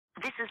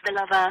is The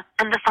Lover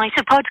and the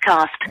Fighter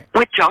podcast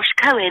with Josh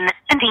Cohen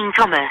and Dean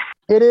Thomas.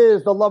 It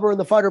is The Lover and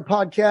the Fighter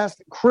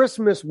podcast,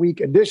 Christmas week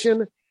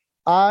edition.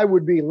 I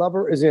would be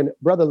Lover is in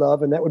Brother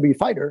Love, and that would be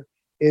Fighter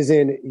is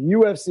in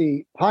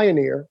UFC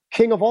pioneer,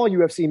 king of all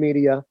UFC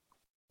media,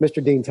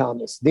 Mr. Dean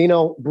Thomas.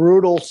 Dino,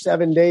 brutal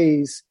 7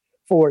 days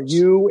for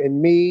you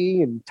and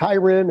me and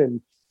Tyron and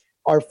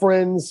our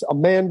friends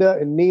Amanda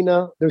and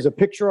Nina. There's a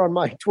picture on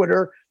my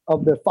Twitter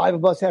of the five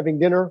of us having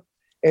dinner,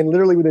 and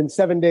literally within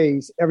 7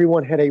 days,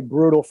 everyone had a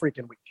brutal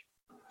freaking week.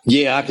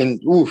 Yeah, I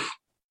can. Oof.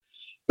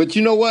 But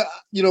you know what?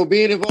 You know,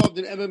 being involved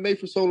in MMA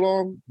for so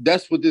long,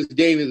 that's what this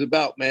game is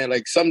about, man.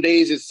 Like some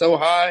days it's so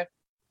high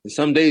and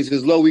some days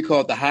it's low. We call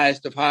it the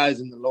highest of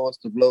highs and the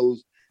lowest of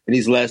lows. And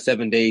these last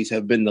 7 days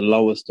have been the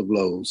lowest of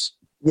lows.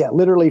 Yeah,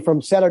 literally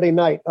from Saturday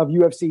night of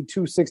UFC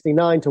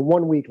 269 to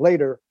 1 week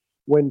later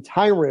when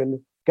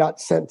Tyron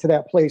got sent to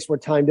that place where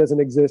time doesn't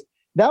exist.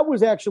 That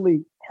was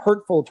actually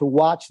hurtful to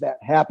watch that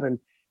happen.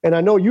 And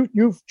I know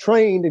you've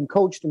trained and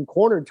coached and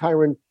cornered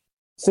Tyron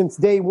since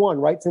day one,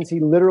 right? Since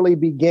he literally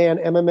began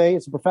MMA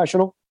as a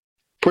professional?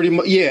 Pretty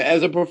much, yeah,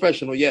 as a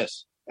professional,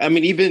 yes. I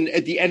mean, even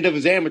at the end of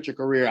his amateur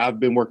career, I've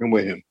been working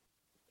with him.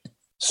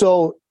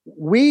 So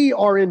we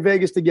are in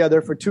Vegas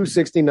together for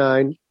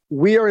 269.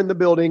 We are in the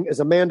building as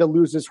Amanda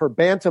loses her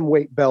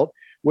bantamweight belt,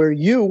 where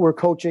you were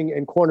coaching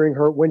and cornering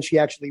her when she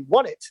actually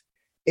won it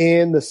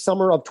in the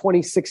summer of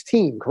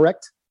 2016,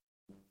 correct?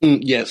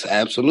 Yes,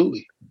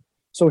 absolutely.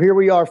 So here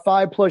we are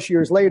 5+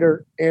 years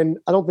later, and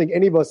I don't think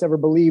any of us ever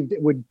believed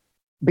it would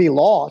be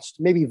lost,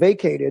 maybe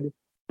vacated,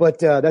 but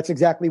that's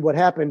exactly what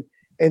happened.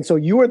 And so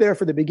you were there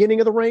for the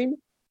beginning of the reign,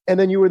 and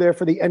then you were there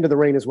for the end of the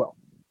reign as well.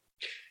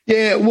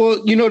 Yeah,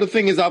 well, you know, the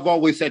thing is, I've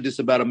always said this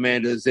about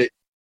Amanda, is that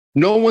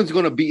no one's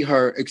going to beat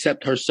her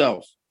except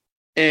herself.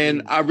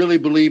 And I really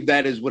believe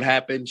that is what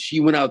happened.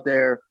 She went out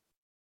there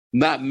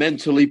not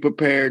mentally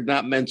prepared,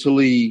 not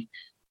mentally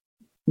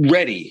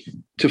ready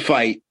to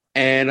fight.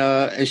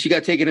 And she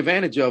got taken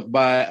advantage of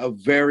by a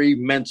very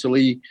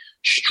mentally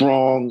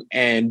strong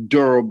and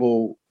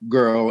durable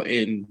girl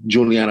in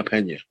Juliana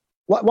Pena.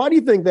 Why do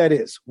you think that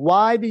is?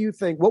 Why do you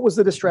think, what was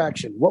the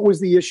distraction? What was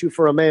the issue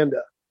for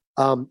Amanda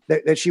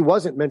that she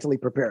wasn't mentally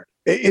prepared?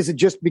 Is it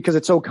just because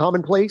it's so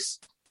commonplace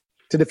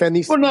to defend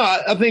these? Well, no,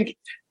 I think,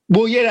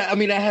 well, yeah, I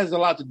mean, that has a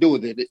lot to do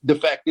with it. The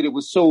fact that it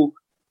was so,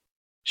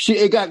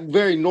 it got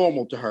very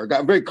normal to her,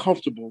 got very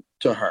comfortable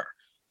to her.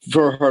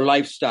 For her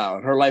lifestyle.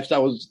 And her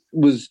lifestyle was,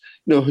 you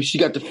know, she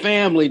got the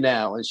family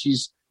now,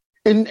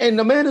 and and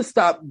Amanda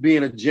stopped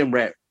being a gym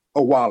rat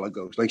a while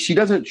ago. Like, she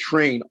doesn't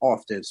train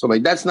often. So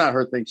like, that's not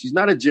her thing. She's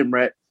not a gym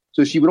rat.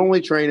 So she would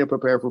only train and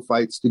prepare for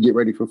fights to get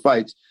ready for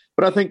fights.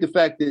 But I think the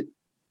fact that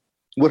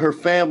with her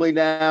family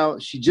now,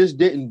 she just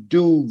didn't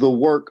do the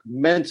work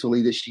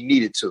mentally that she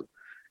needed to.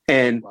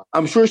 And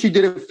I'm sure she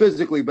did it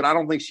physically, but I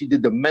don't think she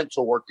did the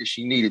mental work that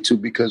she needed to,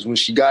 because when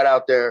she got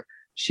out there,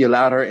 she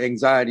allowed her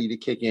anxiety to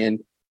kick in.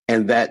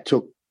 And that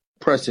took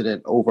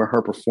precedent over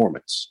her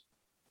performance.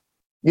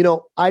 You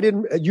know,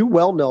 you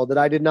well know that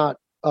I did not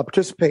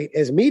participate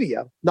as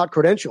media, not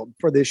credentialed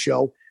for this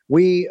show.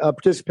 We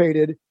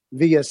participated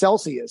via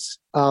Celsius,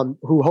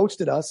 who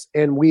hosted us,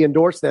 and we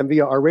endorsed them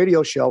via our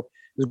radio show.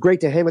 It was great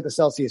to hang with the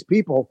Celsius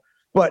people.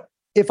 But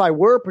if I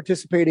were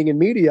participating in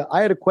media,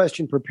 I had a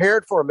question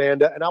prepared for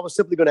Amanda, and I was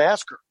simply going to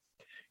ask her,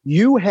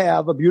 you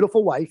have a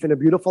beautiful wife and a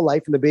beautiful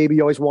life and the baby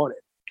you always wanted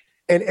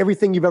and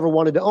everything you've ever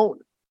wanted to own.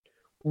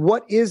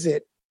 What is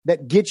it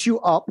that gets you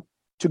up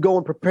to go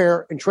and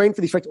prepare and train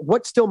for these fights?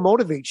 What still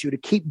motivates you to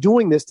keep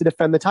doing this to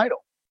defend the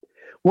title?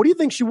 What do you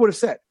think she would have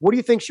said? What do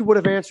you think she would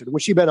have answered?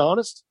 Would she have been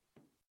honest?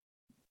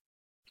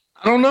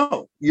 I don't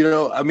know. You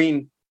know, I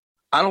mean,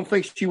 I don't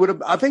think she would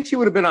have. I think she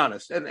would have been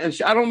honest. And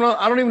I don't know.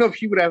 I don't even know if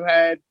she would have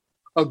had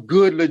a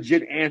good,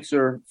 legit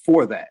answer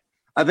for that.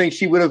 I think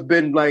she would have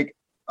been like,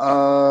 you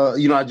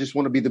know, I just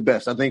want to be the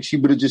best. I think she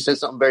would have just said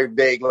something very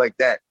vague like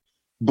that.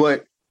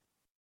 But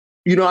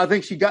you know, I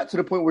think she got to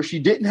the point where she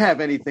didn't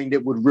have anything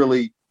that would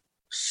really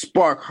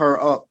spark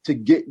her up to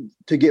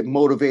get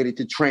motivated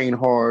to train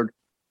hard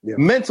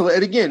mentally.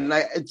 And again,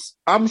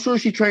 I'm sure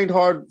she trained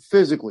hard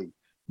physically,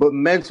 but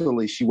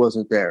mentally she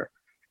wasn't there.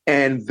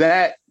 And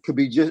that could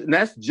be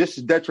that's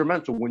just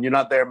detrimental when you're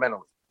not there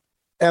mentally.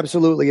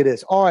 Absolutely it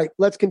is. All right,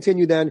 let's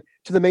continue then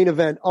to the main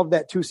event of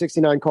that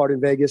 269 card in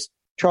Vegas.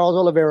 Charles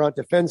Oliveira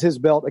defends his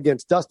belt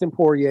against Dustin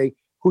Poirier,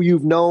 who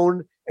you've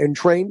known and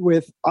trained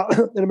with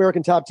an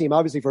American Top Team,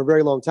 obviously, for a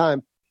very long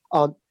time.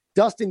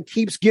 Dustin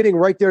keeps getting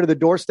right there to the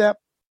doorstep,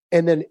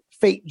 and then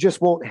fate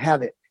just won't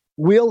have it.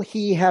 Will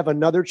he have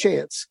another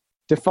chance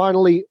to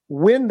finally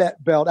win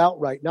that belt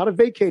outright? Not a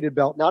vacated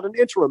belt, not an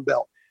interim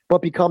belt,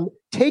 but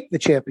take the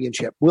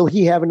championship. Will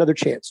he have another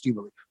chance, do you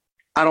believe?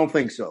 I don't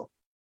think so.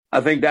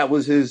 I think that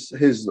was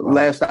his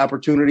last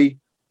opportunity.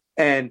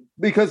 And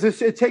because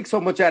it takes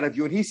so much out of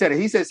you. And he said it.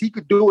 He says he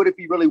could do it if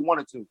he really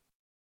wanted to.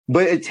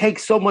 But it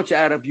takes so much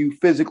out of you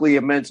physically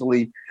and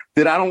mentally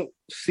that I don't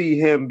see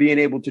him being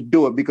able to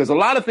do it, because a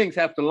lot of things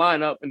have to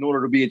line up in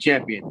order to be a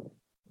champion.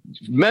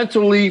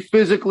 Mentally,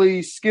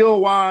 physically,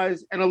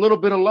 skill-wise, and a little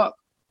bit of luck.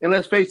 And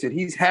let's face it,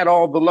 he's had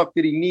all the luck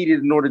that he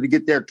needed in order to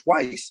get there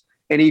twice,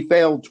 and he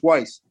failed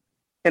twice.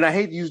 And I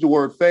hate to use the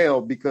word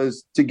fail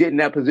because to get in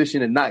that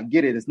position and not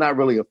get it, it's not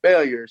really a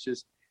failure. It's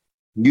just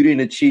you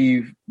didn't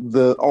achieve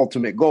the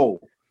ultimate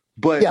goal.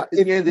 But at the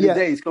end of the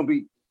day, it's going to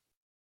be.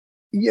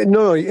 Yeah,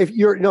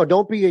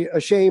 don't be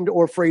ashamed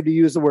or afraid to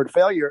use the word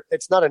failure.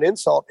 It's not an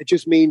insult. It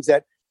just means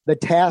that the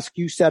task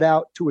you set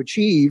out to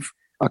achieve,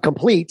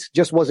 complete,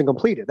 just wasn't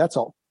completed. That's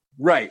all.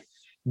 Right.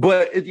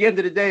 But at the end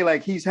of the day,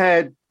 like, he's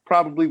had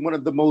probably one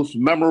of the most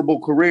memorable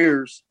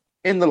careers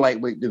in the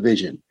lightweight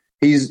division.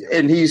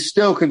 He's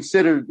still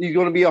considered, he's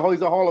going to be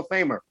he's a Hall of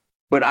Famer,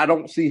 but I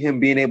don't see him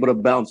being able to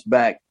bounce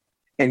back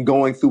and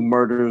going through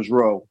murderer's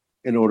row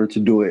in order to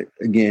do it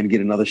again,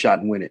 get another shot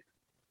and win it.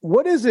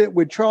 What is it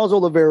with Charles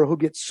Oliveira who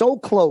gets so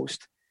close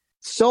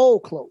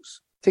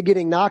to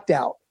getting knocked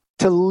out,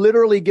 to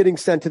literally getting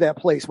sent to that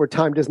place where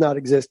time does not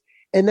exist,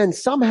 and then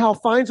somehow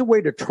finds a way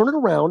to turn it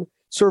around,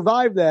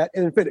 survive that,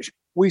 and then finish?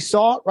 We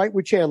saw it, right,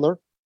 with Chandler,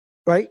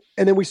 right?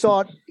 And then we saw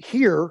it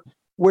here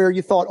where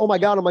you thought, oh my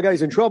God,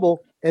 he's in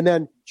trouble. And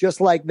then just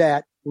like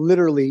that,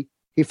 literally,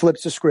 he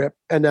flips the script,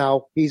 and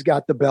now he's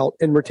got the belt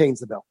and retains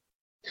the belt.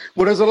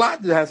 Well, there's a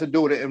lot that has to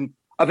do with it. And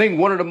I think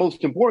one of the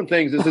most important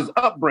things is his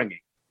upbringing.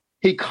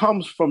 He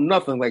comes from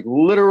nothing, like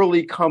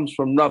literally comes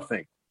from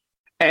nothing.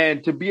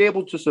 And to be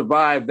able to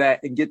survive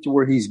that and get to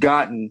where he's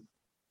gotten,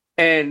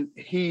 and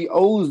he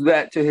owes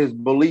that to his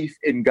belief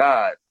in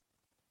God.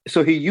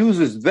 So he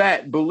uses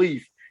that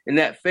belief and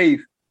that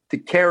faith to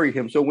carry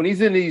him. So when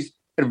he's in these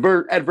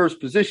adverse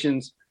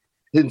positions,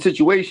 in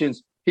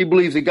situations, he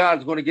believes that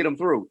God's going to get him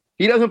through.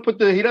 He doesn't put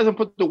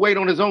the weight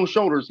on his own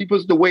shoulders. He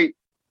puts the weight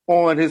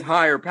on his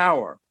higher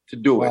power to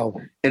do it.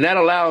 And that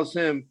allows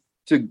him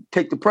to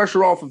take the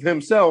pressure off of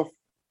himself,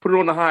 put it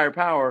on the higher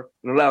power,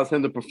 and allows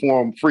him to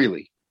perform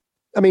freely.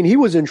 I mean, he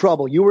was in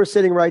trouble. You were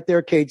sitting right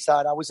there, cage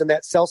side. I was in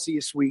that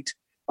Celsius suite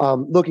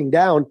looking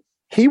down.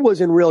 He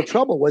was in real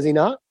trouble, was he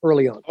not,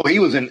 early on? Oh, he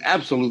was in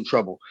absolute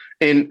trouble.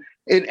 And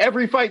in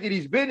every fight that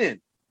he's been in,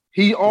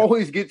 he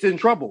always gets in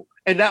trouble.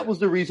 And that was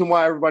the reason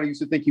why everybody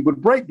used to think he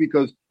would break,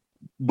 because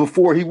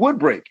before he would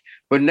break.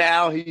 But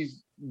now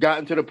he's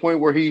gotten to the point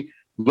where he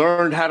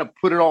learned how to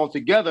put it all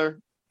together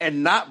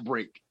and not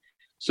break.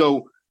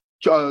 So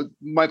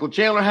Michael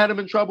Chandler had him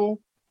in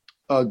trouble.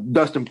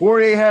 Dustin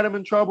Poirier had him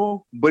in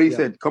trouble. But he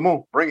said, come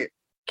on, bring it.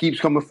 Keeps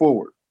coming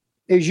forward.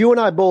 As you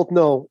and I both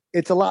know,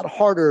 it's a lot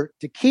harder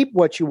to keep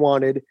what you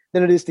wanted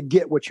than it is to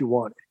get what you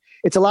wanted.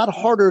 It's a lot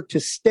harder to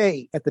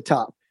stay at the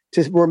top,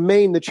 to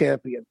remain the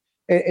champion.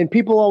 And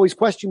people always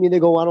question me. They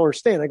go, I don't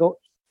understand. I go,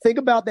 think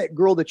about that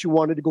girl that you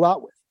wanted to go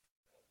out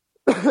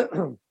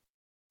with.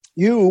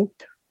 You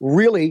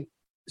really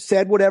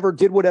said whatever,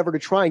 did whatever to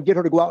try and get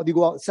her to go out with you,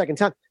 go out the second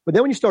time. But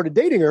then when you started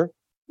dating her,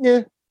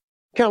 kind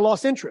of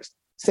lost interest.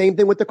 Same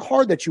thing with the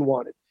car that you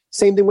wanted.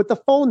 Same thing with the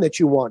phone that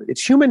you wanted.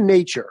 It's human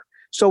nature.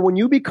 So when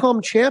you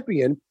become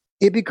champion,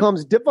 it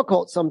becomes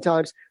difficult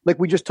sometimes, like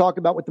we just talked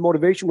about with the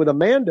motivation with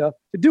Amanda,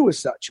 to do as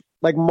such.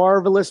 Like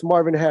marvelous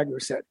Marvin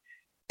Hagler said,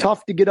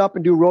 tough to get up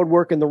and do road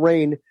work in the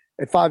rain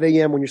at 5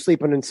 a.m. when you're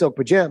sleeping in silk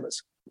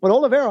pajamas. But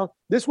Oliveira,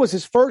 this was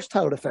his first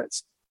title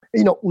defense.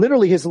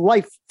 Literally his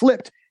life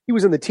flipped. He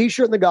was in the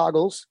T-shirt and the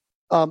goggles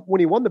when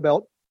he won the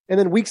belt. And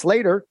then weeks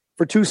later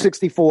for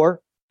 264,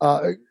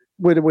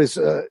 when it was,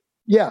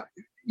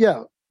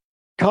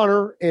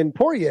 Conor and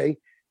Poirier,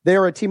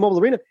 there at T-Mobile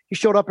Arena, he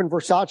showed up in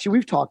Versace.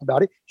 We've talked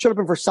about it. Showed up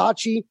in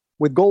Versace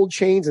with gold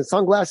chains and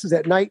sunglasses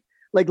at night,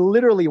 like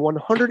literally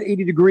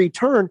 180-degree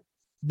turn.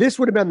 This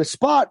would have been the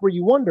spot where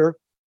you wonder,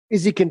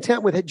 is he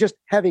content with it just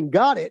having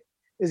got it?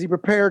 Is he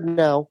prepared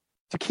now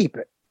to keep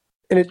it?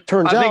 And it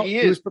turns out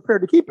he was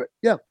prepared to keep it.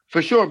 Yeah.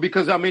 For sure,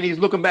 because, he's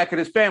looking back at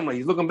his family.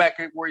 He's looking back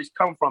at where he's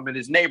come from in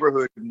his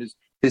neighborhood, and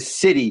his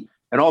city,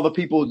 and all the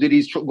people that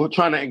he's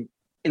trying to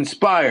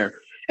inspire.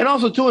 And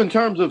also, too, in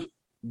terms of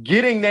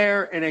getting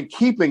there and then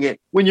keeping it.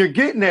 When you're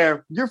getting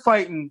there, you're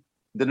fighting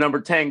the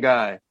number 10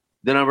 guy,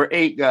 the number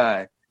 8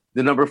 guy,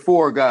 the number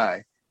 4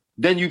 guy.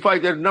 Then you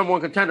fight the number 1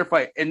 contender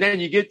fight, and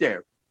then you get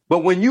there.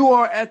 But when you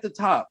are at the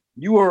top,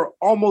 you are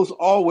almost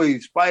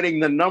always fighting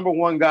the number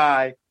 1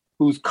 guy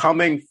who's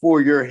coming for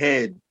your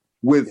head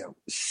with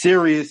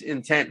serious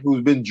intent,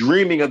 who's been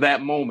dreaming of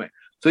that moment.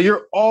 So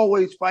you're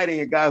always fighting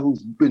a guy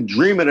who's been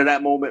dreaming of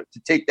that moment to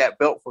take that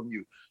belt from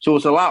you. So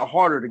it's a lot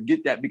harder to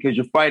get that because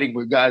you're fighting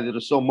with guys that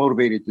are so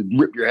motivated to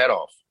rip your head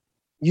off.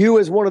 You,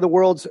 as one of the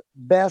world's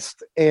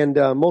best and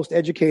most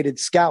educated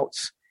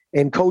scouts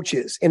and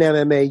coaches in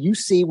MMA, you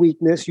see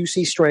weakness, you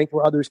see strength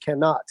where others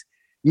cannot.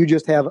 You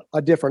just have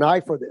a different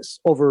eye for this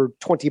over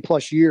 20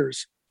 plus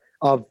years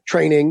of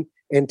training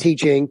and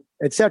teaching,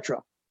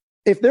 etc.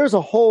 If there's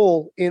a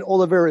hole in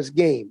Oliveira's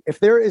game, if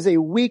there is a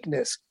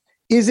weakness,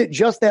 is it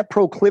just that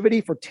proclivity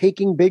for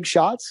taking big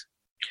shots?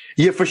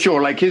 Yeah, for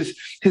sure. Like his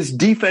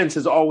defense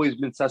has always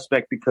been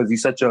suspect because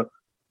he's such a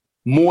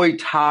Muay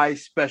Thai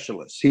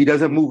specialist. He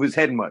doesn't move his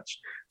head much.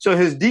 So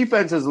his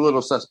defense is a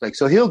little suspect.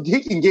 So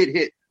he can get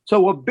hit.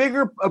 So a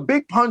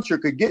big puncher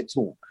could get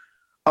to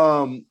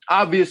him.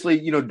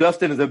 Obviously,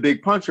 Dustin is a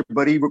big puncher,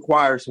 but he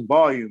requires some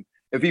volume.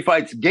 if he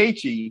fights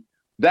Gaethje,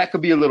 that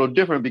could be a little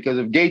different because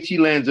if Gaethje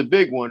lands a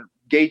big one,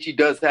 Gaethje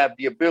does have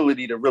the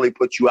ability to really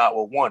put you out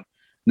with one.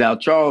 Now,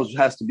 Charles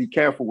has to be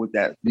careful with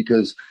that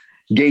because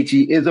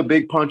Gaethje is a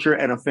big puncher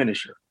and a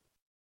finisher.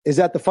 Is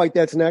that the fight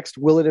that's next?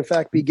 Will it, in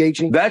fact, be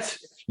Gaethje?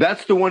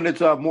 That's the one that's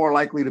more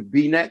likely to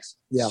be next.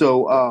 Yeah.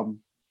 So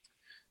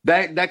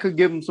that could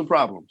give him some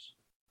problems.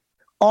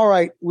 All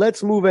right,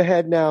 let's move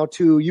ahead now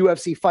to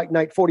UFC Fight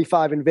Night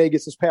 45 in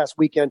Vegas this past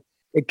weekend.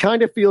 It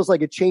kind of feels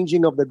like a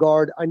changing of the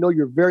guard. I know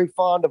you're very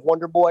fond of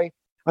Wonder Boy.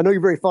 I know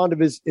you're very fond of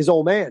his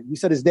old man. You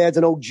said his dad's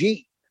an OG.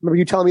 Remember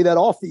you telling me that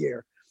off the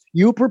air.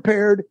 You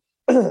prepared,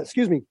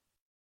 Tyron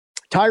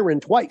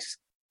twice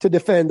to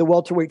defend the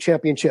welterweight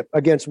championship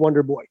against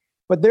Wonder Boy.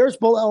 But there's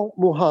Belal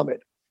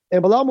Muhammad.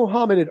 And Belal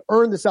Muhammad had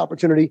earned this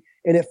opportunity,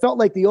 and it felt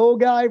like the old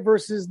guy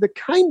versus the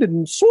kind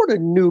of sort of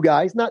new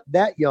guy. He's not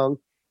that young.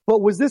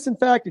 But was this, in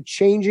fact, a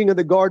changing of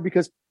the guard?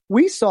 Because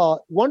we saw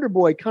Wonder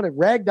Boy kind of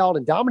ragdolled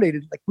and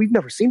dominated like we've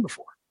never seen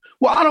before.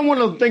 Well, I don't want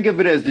to think of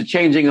it as the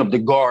changing of the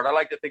guard. I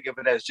like to think of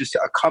it as just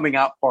a coming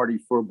out party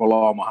for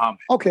Belal Muhammad.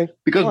 Okay.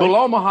 Because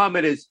Belal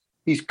Muhammad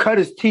he's cut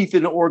his teeth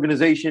in the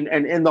organization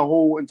and in the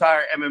whole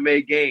entire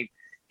MMA game.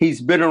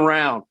 He's been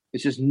around.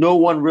 It's just no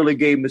one really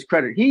gave him his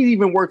credit. He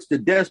even works the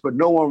desk, but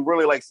no one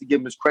really likes to give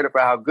him his credit for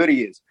how good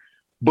he is.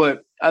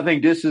 But I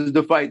think this is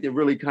the fight that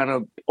really kind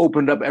of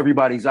opened up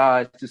everybody's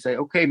eyes to say,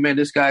 okay, man,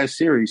 this guy is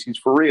serious. He's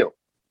for real.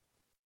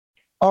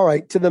 All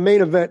right. To the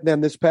main event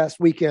then this past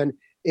weekend,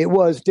 it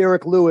was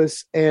Derrick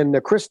Lewis and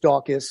Chris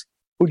Daukaus,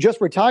 who just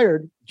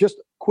retired, just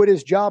quit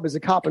his job as a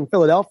cop in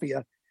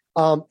Philadelphia,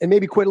 and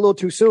maybe quit a little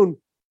too soon.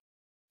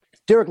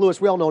 Derrick Lewis,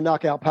 we all know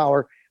knockout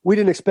power. We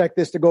didn't expect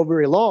this to go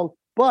very long,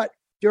 but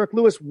Derrick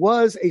Lewis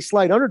was a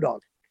slight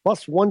underdog,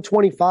 plus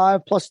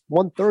 125, plus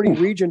 130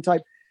 region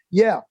type.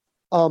 Yeah.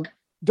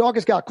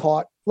 Daukaus got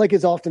caught, like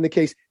is often the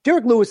case.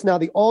 Derrick Lewis now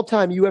the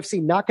all-time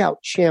UFC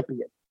knockout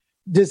champion.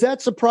 Does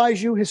that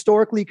surprise you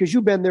historically? Because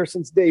you've been there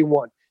since day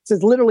one.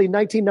 Since literally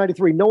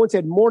 1993, no one's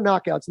had more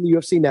knockouts in the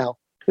UFC now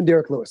than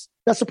Derrick Lewis.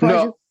 That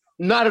surprise you?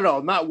 Not at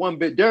all. Not one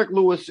bit. Derrick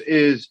Lewis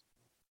is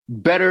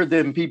better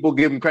than people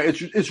give him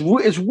credit.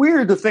 It's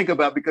weird to think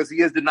about because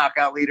he is the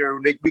knockout leader.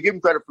 We give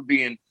him credit for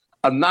being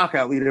a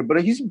knockout leader,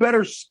 but he's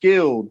better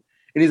skilled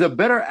and he's a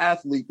better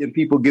athlete than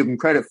people give him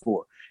credit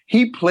for.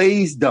 He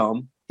plays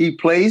dumb. He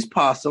plays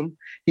possum.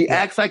 He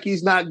acts like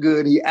he's not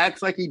good. He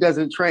acts like he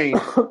doesn't train.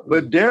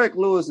 But Derrick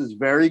Lewis is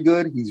very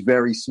good. He's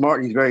very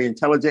smart. He's very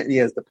intelligent. And he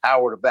has the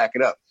power to back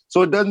it up.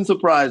 So it doesn't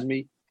surprise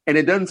me. And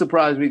it doesn't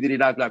surprise me that he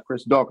knocked out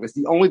Chris Daukaus.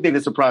 The only thing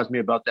that surprised me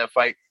about that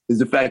fight is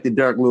the fact that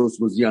Derrick Lewis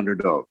was the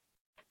underdog.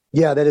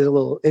 Yeah, that is a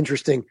little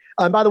interesting.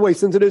 By the way,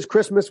 since it is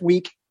Christmas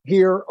week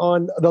here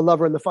on the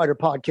Lover and the Fighter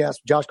podcast,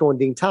 Josh Cohen,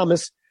 Dean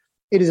Thomas,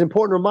 it is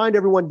important to remind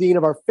everyone, Dean,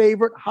 of our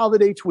favorite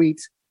holiday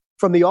tweets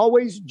from the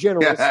always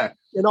generous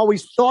and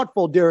always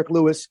thoughtful Derrick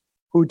Lewis,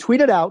 who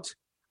tweeted out,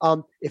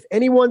 if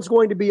anyone's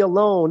going to be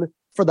alone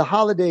for the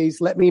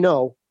holidays, let me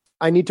know.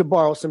 I need to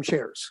borrow some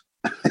chairs.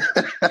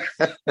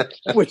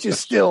 Which is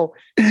still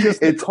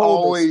just it's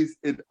always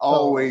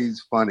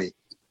funny.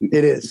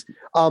 It is.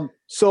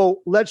 So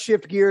let's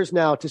shift gears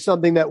now to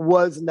something that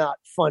was not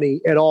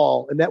funny at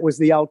all, and that was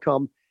the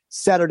outcome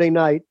Saturday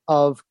night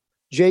of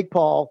Jake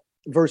Paul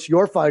versus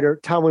your fighter,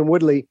 Tyron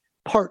Woodley,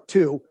 part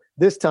 2,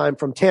 this time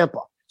from Tampa.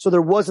 So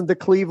there wasn't the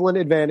Cleveland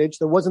advantage.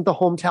 There wasn't the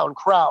hometown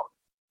crowd.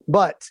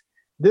 But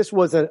this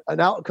was an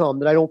outcome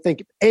that I don't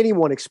think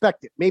anyone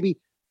expected. Maybe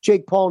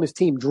Jake Paul and his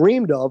team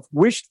dreamed of,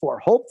 wished for,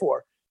 hoped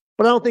for,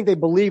 but I don't think they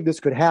believed this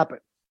could happen.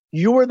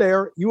 You were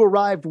there. You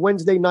arrived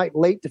Wednesday night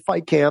late to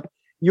fight camp.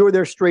 You were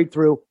there straight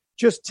through.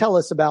 Just tell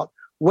us about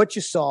what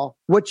you saw,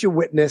 what you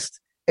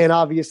witnessed, and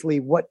obviously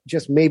what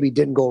just maybe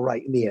didn't go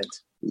right in the end.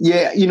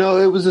 Yeah,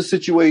 it was a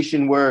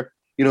situation where,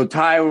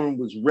 Tyron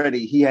was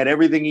ready. He had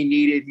everything he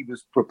needed. He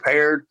was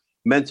prepared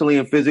mentally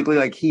and physically.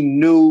 Like he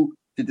knew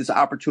that this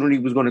opportunity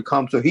was going to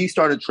come. So he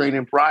started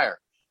training prior.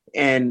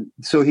 And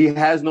so he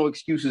has no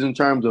excuses in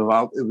terms of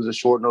how it was a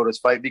short notice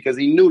fight because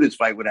he knew this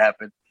fight would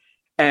happen.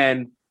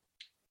 And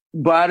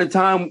by the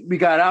time we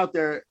got out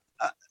there,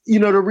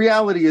 the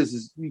reality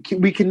is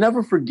we can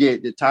never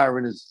forget that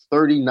Tyron is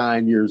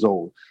 39 years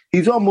old.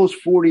 He's almost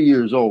 40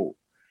 years old.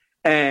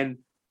 And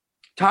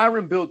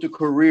Tyron built a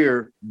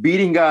career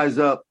beating guys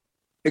up,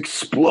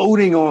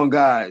 exploding on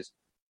guys,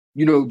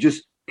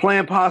 just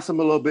playing possum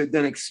a little bit,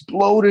 then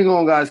exploding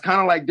on guys, kind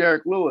of like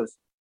Derrick Lewis.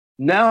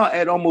 Now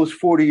at almost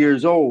 40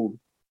 years old,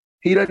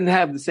 he doesn't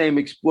have the same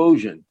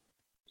explosion.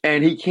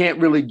 And he can't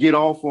really get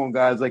off on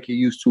guys like he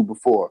used to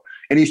before.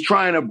 And he's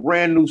trying a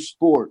brand new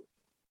sport,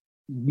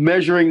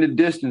 measuring the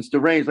distance, the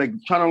range, like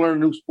trying to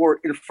learn a new sport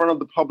in front of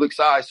the public's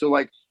eye. So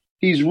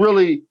he's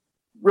really,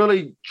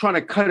 really trying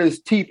to cut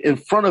his teeth in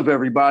front of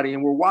everybody.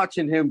 And we're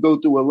watching him go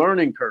through a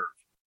learning curve.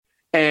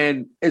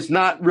 And it's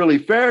not really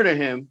fair to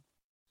him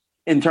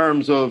in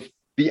terms of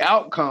the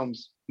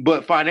outcomes,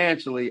 but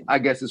financially, I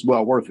guess it's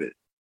well worth it.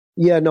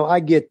 Yeah, no, I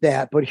get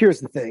that. But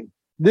here's the thing.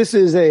 This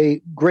is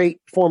a great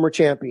former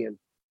champion.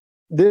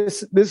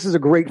 This is a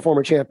great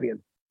former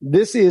champion.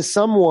 This is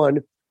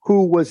someone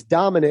who was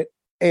dominant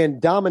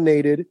and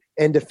dominated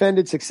and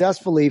defended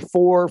successfully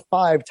 4 or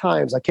 5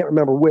 times. I can't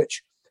remember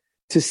which.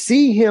 To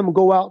see him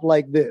go out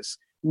like this,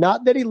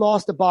 not that he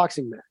lost a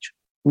boxing match,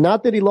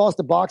 not that he lost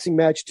a boxing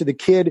match to the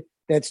kid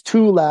that's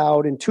too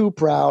loud and too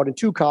proud and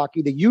too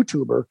cocky, the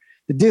YouTuber,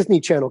 the Disney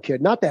Channel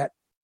kid, not that,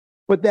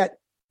 but that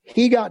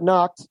he got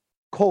knocked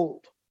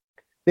cold,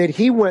 that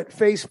he went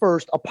face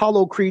first,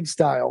 Apollo Creed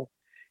style,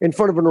 in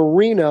front of an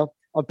arena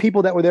of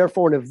people that were there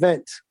for an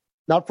event,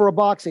 not for a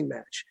boxing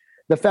match.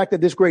 The fact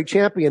that this great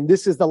champion,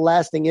 this is the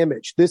lasting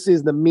image. This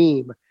is the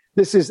meme.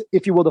 This is,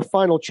 if you will, the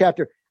final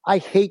chapter. I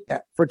hate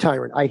that for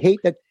Tyron. I hate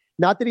that,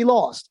 not that he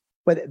lost,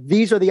 but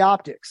these are the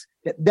optics.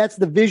 That's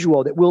the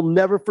visual that we'll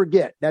never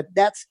forget.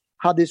 That's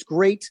how this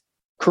great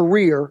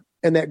career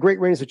and that great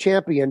reign as a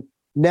champion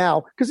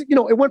now, because, you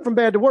know, it went from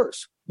bad to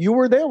worse. You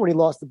were there when he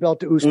lost the belt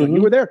to Usman. Mm-hmm.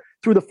 You were there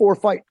through the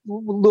 4-fight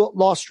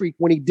loss streak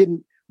when he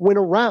didn't win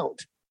a round.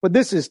 But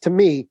this is, to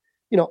me,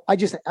 you know,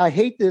 I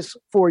hate this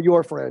for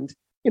your friend,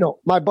 you know,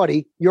 my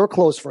buddy, your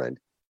close friend.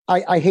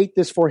 I hate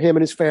this for him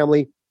and his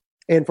family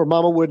and for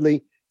Mama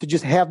Woodley to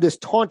just have this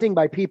taunting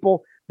by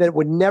people that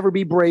would never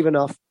be brave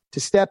enough to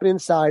step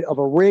inside of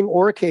a ring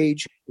or a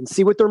cage and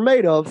see what they're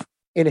made of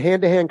in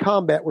hand-to-hand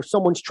combat where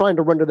someone's trying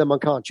to render them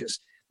unconscious.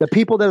 The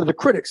people that are the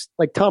critics,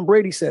 like Tom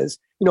Brady says,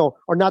 you know,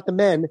 are not the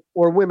men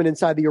or women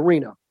inside the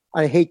arena.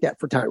 I hate that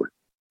for Tyron.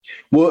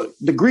 Well,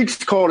 the Greeks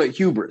called it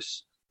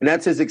hubris, and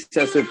that's his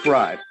excessive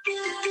pride.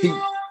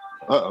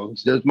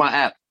 There's my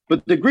app.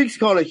 But the Greeks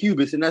call it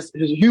hubris, and that's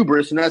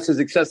his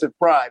excessive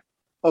pride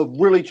of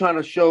really trying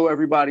to show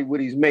everybody what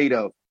he's made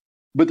of.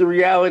 But the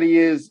reality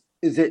is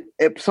that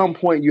at some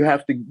point you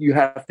have to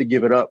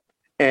give it up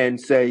and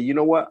say, you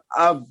know what,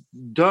 I've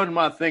done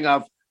my thing.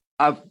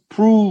 I've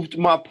proved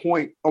my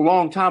point a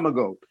long time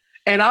ago.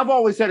 And I've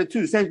always said it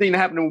too. The same thing that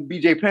happened with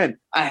BJ Penn.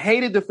 I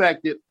hated the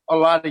fact that a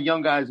lot of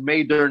young guys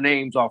made their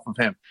names off of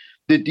him.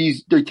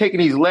 That they're taking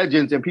these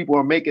legends and people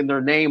are making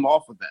their name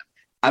off of them.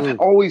 I've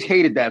always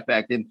hated that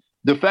fact. And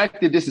the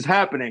fact that this is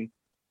happening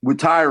with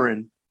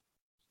Tyron,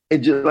 it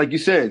just, like you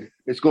said,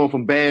 it's going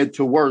from bad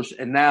to worse.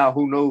 And now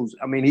who knows?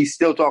 I mean, he's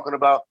still talking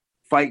about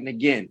fighting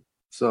again.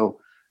 So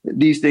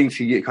these things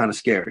can get kind of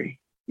scary.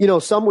 You know,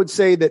 some would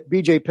say that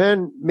BJ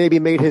Penn maybe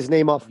made his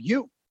name off of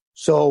you.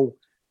 So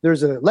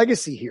there's a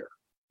legacy here.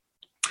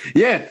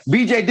 Yeah,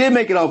 BJ did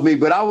make it off me,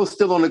 but I was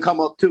still on the come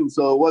up too.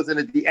 So it wasn't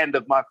at the end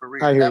of my career.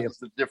 That was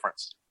the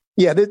difference.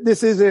 Yeah,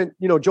 this isn't,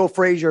 you know, Joe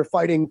Frazier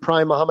fighting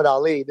prime Muhammad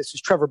Ali. This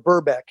is Trevor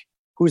Burbeck,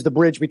 who's the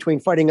bridge between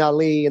fighting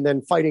Ali and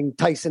then fighting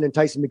Tyson and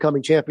Tyson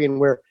becoming champion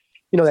where,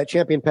 you know, that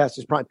champion passed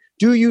his prime.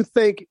 Do you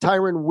think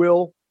Tyron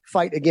will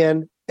fight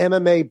again?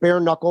 MMA, bare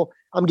knuckle.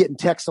 I'm getting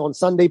texts on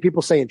Sunday,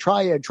 people saying,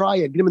 try it,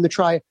 get him in the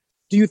try.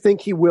 Do you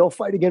think he will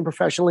fight again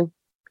professionally?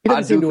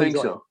 I do think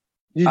so.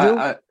 You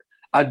do?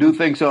 I do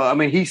think so. I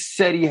mean, he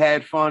said he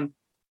had fun.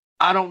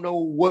 I don't know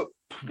what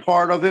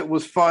part of it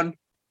was fun.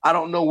 I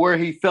don't know where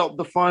he felt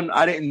the fun.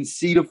 I didn't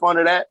see the fun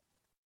of that.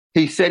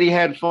 He said he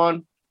had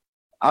fun.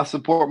 I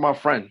support my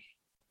friend.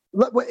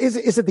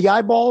 Is it the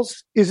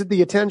eyeballs? Is it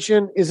the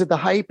attention? Is it the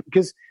hype?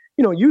 Because,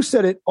 you know, you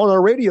said it on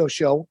our radio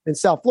show in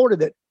South Florida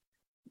that,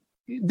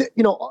 you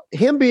know,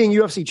 him being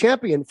UFC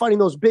champion, fighting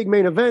those big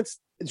main events,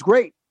 it's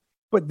great.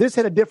 But this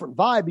had a different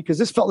vibe because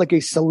this felt like a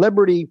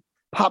celebrity,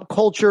 pop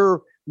culture,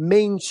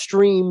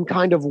 mainstream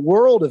kind of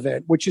world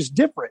event, which is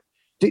different.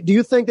 Do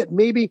you think that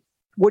maybe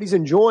what he's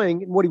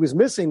enjoying and what he was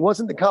missing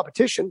wasn't the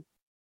competition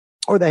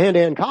or the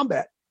hand-to-hand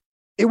combat?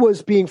 It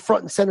was being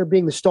front and center,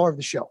 being the star of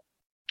the show.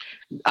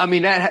 I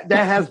mean,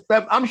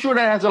 I'm sure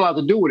that has a lot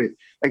to do with it.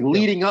 Like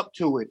leading up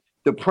to it,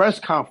 the press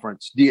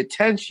conference, the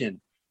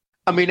attention.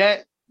 I mean,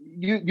 that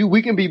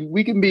we can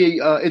be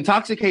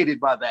intoxicated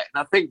by that,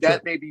 and I think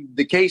that may be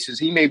the case. Is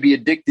he may be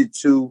addicted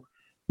to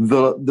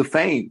the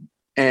fame,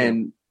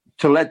 and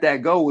to let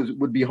that go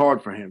would be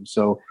hard for him.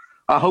 So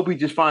I hope he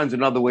just finds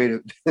another way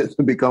to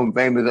become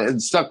famous.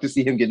 It sucked to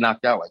see him get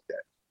knocked out like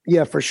that.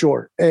 Yeah, for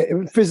sure.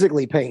 It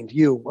physically pained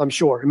you, I'm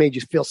sure. It made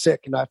you feel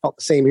sick, and I felt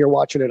the same here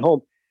watching at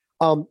home.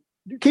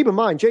 Keep in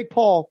mind, Jake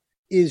Paul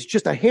is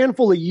just a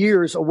handful of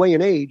years away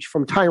in age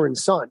from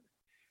Tyron's son.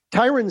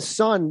 Tyron's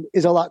son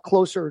is a lot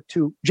closer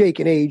to Jake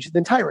in age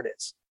than Tyron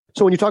is.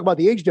 So when you talk about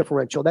the age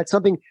differential, that's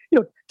something, you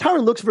know,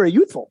 Tyron looks very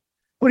youthful,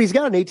 but he's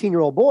got an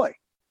 18-year-old boy.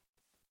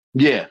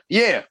 Yeah,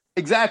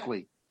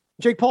 exactly.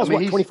 Jake Paul's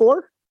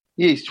 24?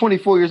 Yeah, he's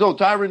 24 years old.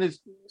 Tyron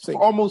is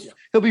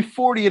he'll be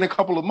 40 in a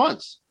couple of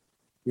months.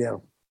 Yeah,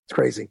 it's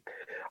crazy.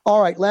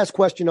 All right, last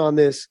question on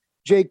this.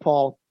 Jake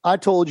Paul, I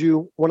told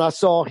you when I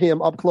saw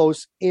him up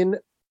close in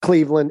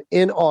Cleveland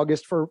in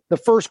August for the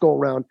first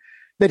go-around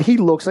that he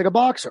looks like a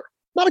boxer.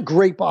 Not a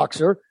great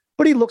boxer,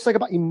 but he looks like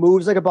he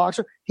moves like a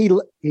boxer. He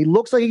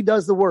looks like he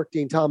does the work,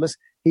 Dean Thomas.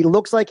 He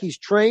looks like he's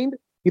trained.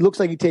 He looks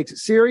like he takes it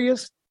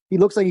serious. He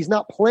looks like he's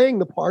not playing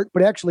the part,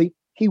 but actually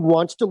he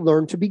wants to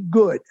learn to be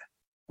good.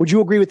 Would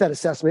you agree with that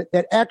assessment?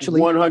 That actually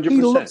 100%.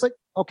 He looks like,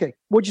 okay,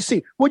 what'd you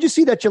see? What'd you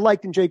see that you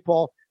liked in Jake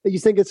Paul that you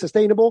think is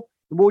sustainable?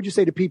 And what would you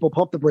say to people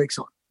pump the brakes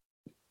on?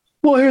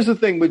 Well, here's the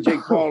thing with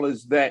Jake Paul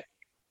is that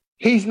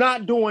he's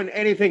not doing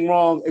anything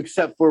wrong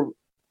except for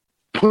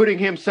putting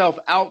himself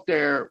out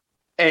there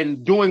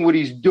and doing what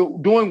he's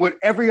doing what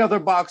every other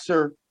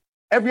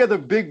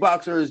big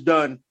boxer has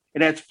done,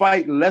 and that's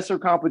fight lesser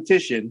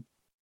competition.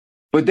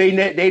 But they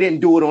didn't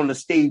do it on the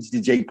stage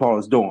that Jake Paul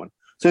is doing.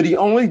 So the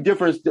only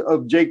difference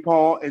of Jake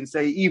Paul and,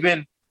 say,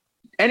 even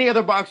any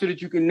other boxer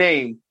that you can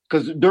name,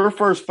 because their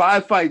first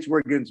 5 fights were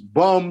against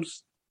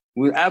bums,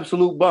 with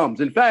absolute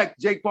bums. In fact,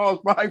 Jake Paul's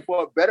probably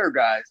fought better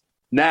guys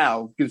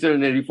now,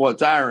 considering that he fought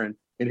Tyron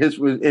in his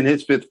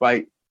 5th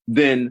fight,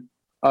 than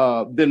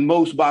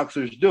most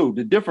boxers do.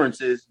 The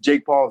difference is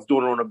Jake Paul's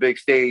doing it on a big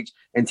stage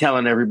and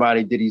telling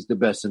everybody that he's the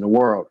best in the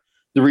world.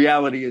 The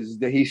reality is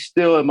that he's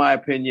still, in my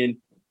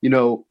opinion,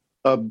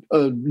 a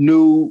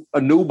new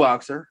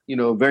boxer,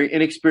 very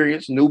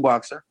inexperienced new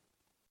boxer,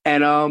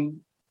 and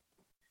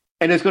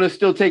it's going to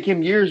still take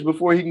him years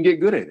before he can get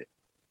good at it.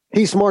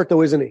 He's smart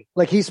though, isn't he?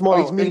 Like, he's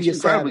smart. He's media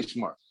incredibly savvy.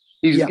 smart.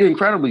 He's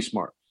incredibly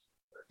smart.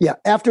 Yeah.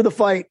 After the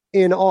fight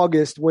in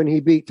August when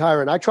he beat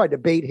Tyron, I tried to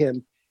bait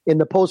him in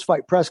the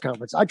post-fight press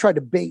conference. I tried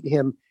to bait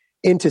him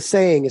into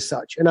saying as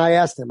such, and I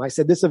asked him. I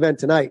said, "This event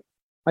tonight,"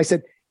 I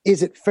said,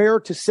 "Is it fair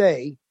to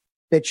say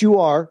that you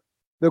are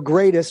the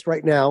greatest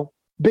right now,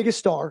 biggest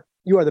star?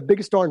 You are the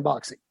biggest star in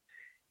boxing."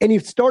 And he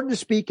started to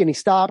speak, and he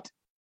stopped,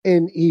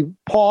 and he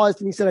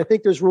paused, and he said, "I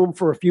think there's room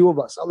for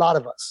a lot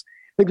of us.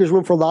 I think there's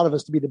room for a lot of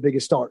us to be the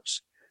biggest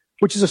stars,"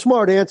 which is a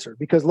smart answer,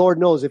 because Lord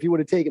knows if he would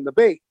have taken the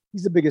bait,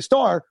 he's the biggest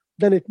star,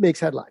 then it makes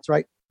headlines,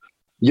 right?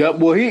 Yeah,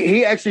 well,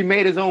 he actually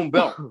made his own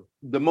belt,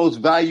 the most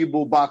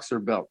valuable boxer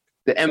belt,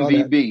 the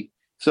MVB.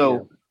 So,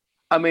 yeah.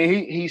 I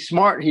mean, he's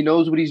smart. He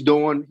knows what he's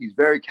doing. He's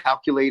very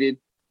calculated.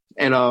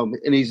 And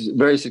he's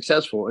very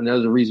successful, and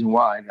there's a reason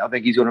why. I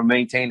think he's going to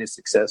maintain his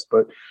success.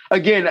 But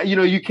again,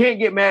 you can't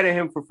get mad at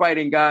him for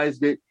fighting guys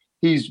that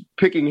he's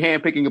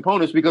handpicking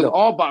opponents, because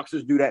all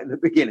boxers do that in the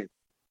beginning.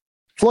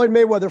 Floyd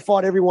Mayweather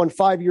fought everyone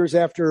 5 years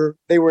after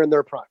they were in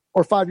their prime,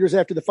 or 5 years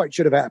after the fight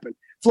should have happened.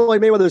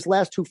 Floyd Mayweather's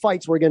last 2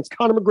 fights were against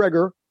Conor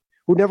McGregor,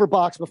 who never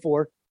boxed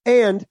before,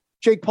 and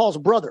Jake Paul's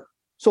brother.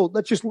 So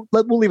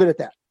we'll leave it at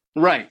that.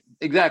 Right,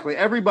 exactly.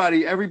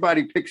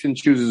 Everybody picks and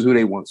chooses who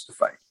they wants to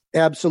fight.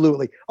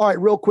 Absolutely. All right,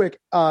 real quick,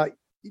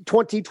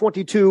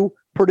 2022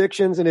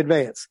 predictions in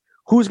advance.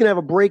 Who's going to have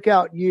a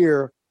breakout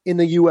year in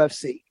the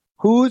UFC?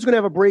 Who's going to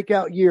have a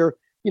breakout year?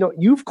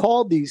 You've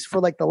called these for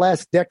like the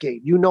last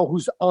decade. You know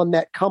who's on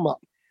that come up.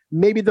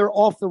 Maybe they're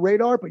off the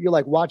radar, but you're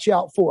like, watch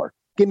out for.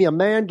 Give me a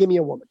man, give me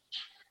a woman.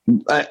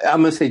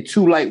 I'm going to say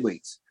 2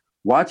 lightweights.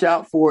 Watch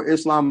out for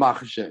Islam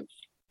Makhachev.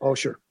 Oh,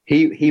 sure.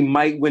 He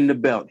might win the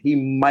belt. He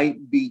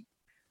might beat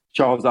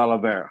Charles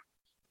Oliveira.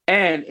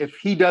 And if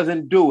he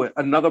doesn't do it,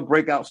 another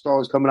breakout star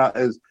is coming out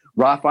as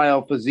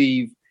Rafael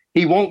Fiziev.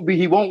 He won't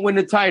win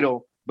the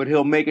title, but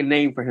he'll make a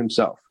name for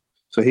himself.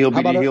 So he'll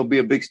be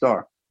a big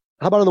star.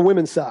 How about on the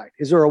women's side?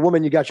 Is there a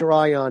woman you got your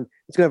eye on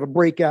that's going to have a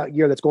breakout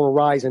year that's going to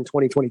rise in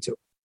 2022?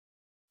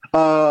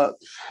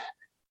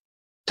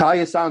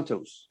 Talia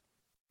Santos.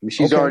 I mean,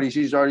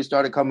 she's already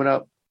started coming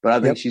up, but I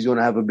think she's going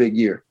to have a big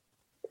year.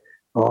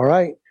 All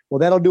right. Well,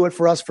 that'll do it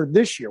for us for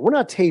this year. We're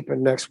not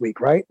taping next week,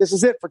 right? This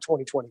is it for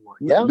 2021.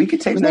 Yeah, we could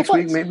tape next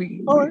week,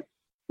 maybe. All right.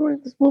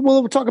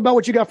 We'll talk about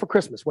what you got for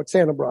Christmas, what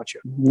Santa brought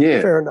you.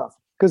 Yeah. Fair enough.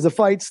 Because the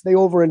fights, they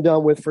over and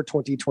done with for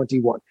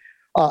 2021.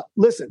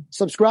 Listen,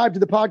 subscribe to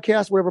the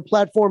podcast, whatever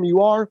platform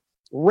you are,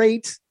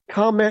 rate,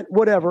 comment,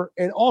 whatever.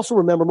 And also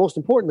remember, most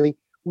importantly,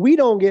 we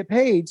don't get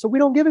paid, so we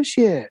don't give a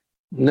shit.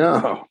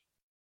 No.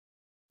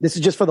 This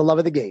is just for the love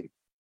of the game.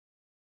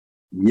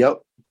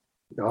 Yep.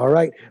 All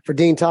right. For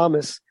Dean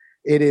Thomas,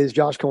 it is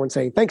Josh Cohen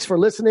saying thanks for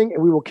listening,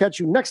 and we will catch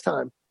you next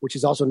time, which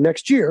is also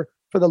next year,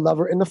 for the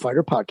Lover and the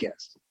Fighter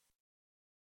podcast.